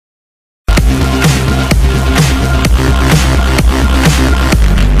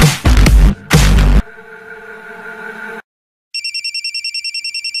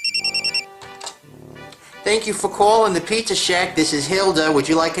Thank you for calling the Pizza Shack. This is Hilda. Would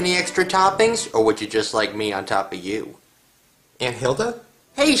you like any extra toppings, or would you just like me on top of you? Aunt Hilda?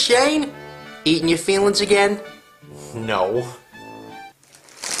 Hey, Shane. Eating your feelings again? No.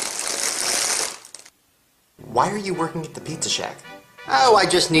 Why are you working at the Pizza Shack? Oh, I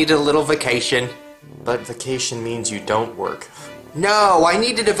just needed a little vacation. But vacation means you don't work. No, I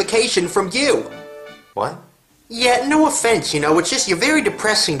needed a vacation from you. What? Yeah, no offense, it's just you're very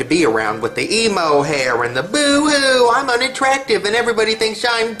depressing to be around with the emo hair and the boo-hoo, I'm unattractive and everybody thinks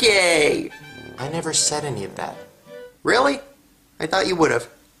I'm gay. I never said any of that. Really? I thought you would have.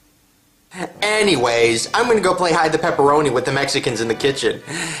 Anyways, I'm gonna go play hide the pepperoni with the Mexicans in the kitchen.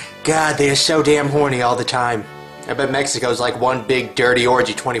 God, they are so damn horny all the time. I bet Mexico's like one big dirty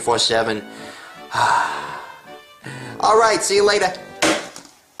orgy 24/7. Alright, see you later.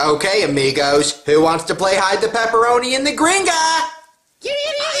 Okay, amigos, who wants to play hide the pepperoni in the gringa?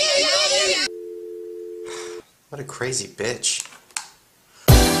 What a crazy bitch.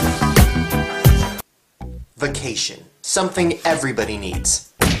 Vacation. Something everybody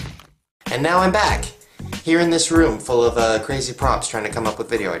needs. And now I'm back. Here in this room full of crazy props trying to come up with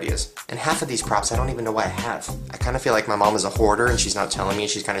video ideas. And half of these props I don't even know why I have. I kind of feel like my mom is a hoarder and she's not telling me.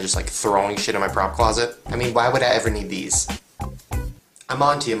 She's kind of just like throwing shit in my prop closet. I mean, why would I ever need these? I'm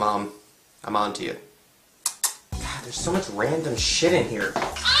on to you, Mom. I'm on to you. God, there's so much random shit in here.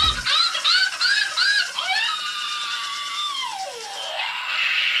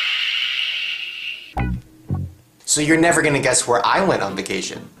 So you're never gonna guess where I went on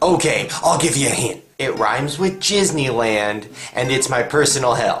vacation. Okay, I'll give you a hint. It rhymes with Disneyland, and it's my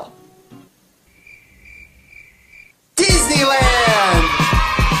personal hell. Disneyland!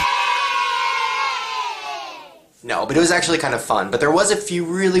 No, but it was actually kind of fun, but there was a few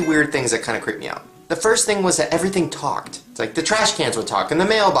really weird things that kind of creeped me out. The first thing was that everything talked. It's like the trash cans would talk, and the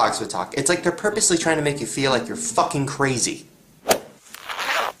mailbox would talk. It's like they're purposely trying to make you feel like you're fucking crazy.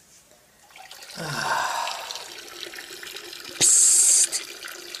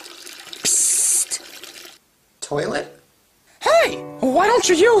 Toilet? Hey, why don't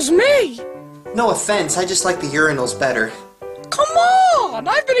you use me? No offense, I just like the urinals better. Come on,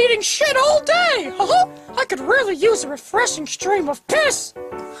 I've been eating shit all day. I could really use a refreshing stream of piss.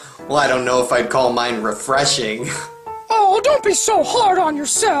 Well, I don't know if I'd call mine refreshing. Oh, don't be so hard on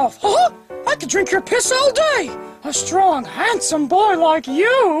yourself. I could drink your piss all day. A strong, handsome boy like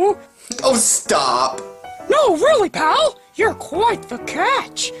you. Oh, stop. No, really, pal. You're quite the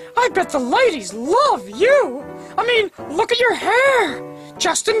catch. I bet the ladies love you. I mean, look at your hair.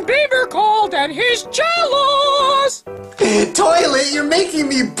 Justin Bieber called and he's jealous. Toilet, you're making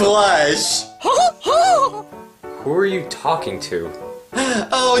me blush. Who are you talking to?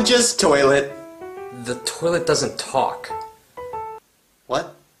 Oh, just toilet. The toilet doesn't talk.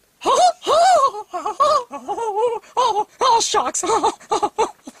 What? Oh, shucks.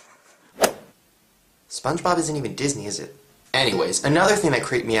 SpongeBob isn't even Disney, is it? Anyways, another thing that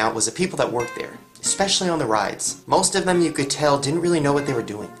creeped me out was the people that worked there, especially on the rides. Most of them, you could tell, didn't really know what they were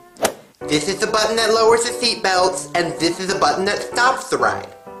doing. This is the button that lowers the seat belts, and this is the button that stops the ride.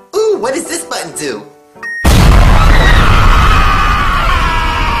 Ooh, what does this button do?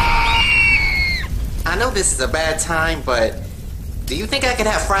 I know this is a bad time, but do you think I could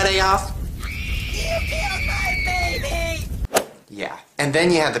have Friday off? You killed my baby! Yeah. And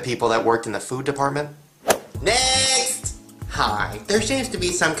then you had the people that worked in the food department. Next! Hi, there seems to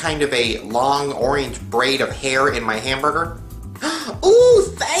be some kind of a long orange braid of hair in my hamburger. Ooh,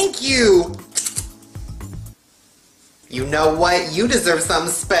 thank you! You know what? You deserve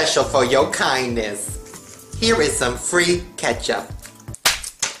something special for your kindness. Here is some free ketchup.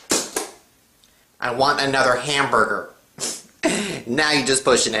 I want another hamburger. Now you're just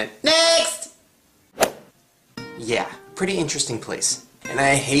pushing it. Next! Yeah, pretty interesting place. And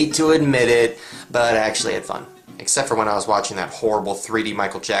I hate to admit it, but I actually had fun. Except for when I was watching that horrible 3D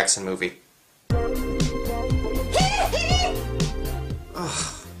Michael Jackson movie.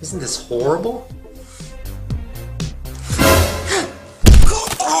 Ugh, isn't this horrible?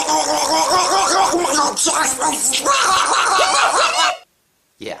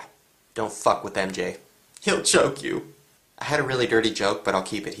 Yeah, don't fuck with MJ. He'll choke you. I had a really dirty joke, but I'll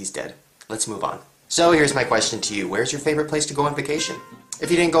keep it. He's dead. Let's move on. So here's my question to you. Where's your favorite place to go on vacation?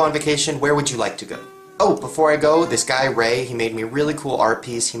 If you didn't go on vacation, where would you like to go? Oh, before I go, this guy Ray, he made me a really cool art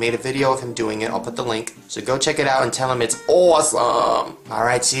piece. He made a video of him doing it. I'll put the link. So go check it out and tell him it's awesome.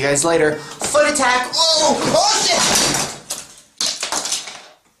 Alright, see you guys later. Foot attack! Oh! Oh shit!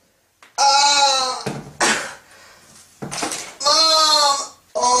 Mom!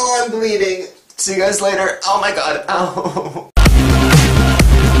 Oh, I'm bleeding. See you guys later. Oh my god. Ow.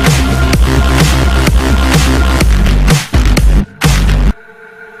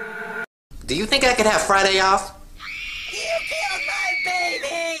 you think I could have Friday off? You killed my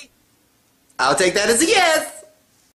baby! I'll take that as a yes!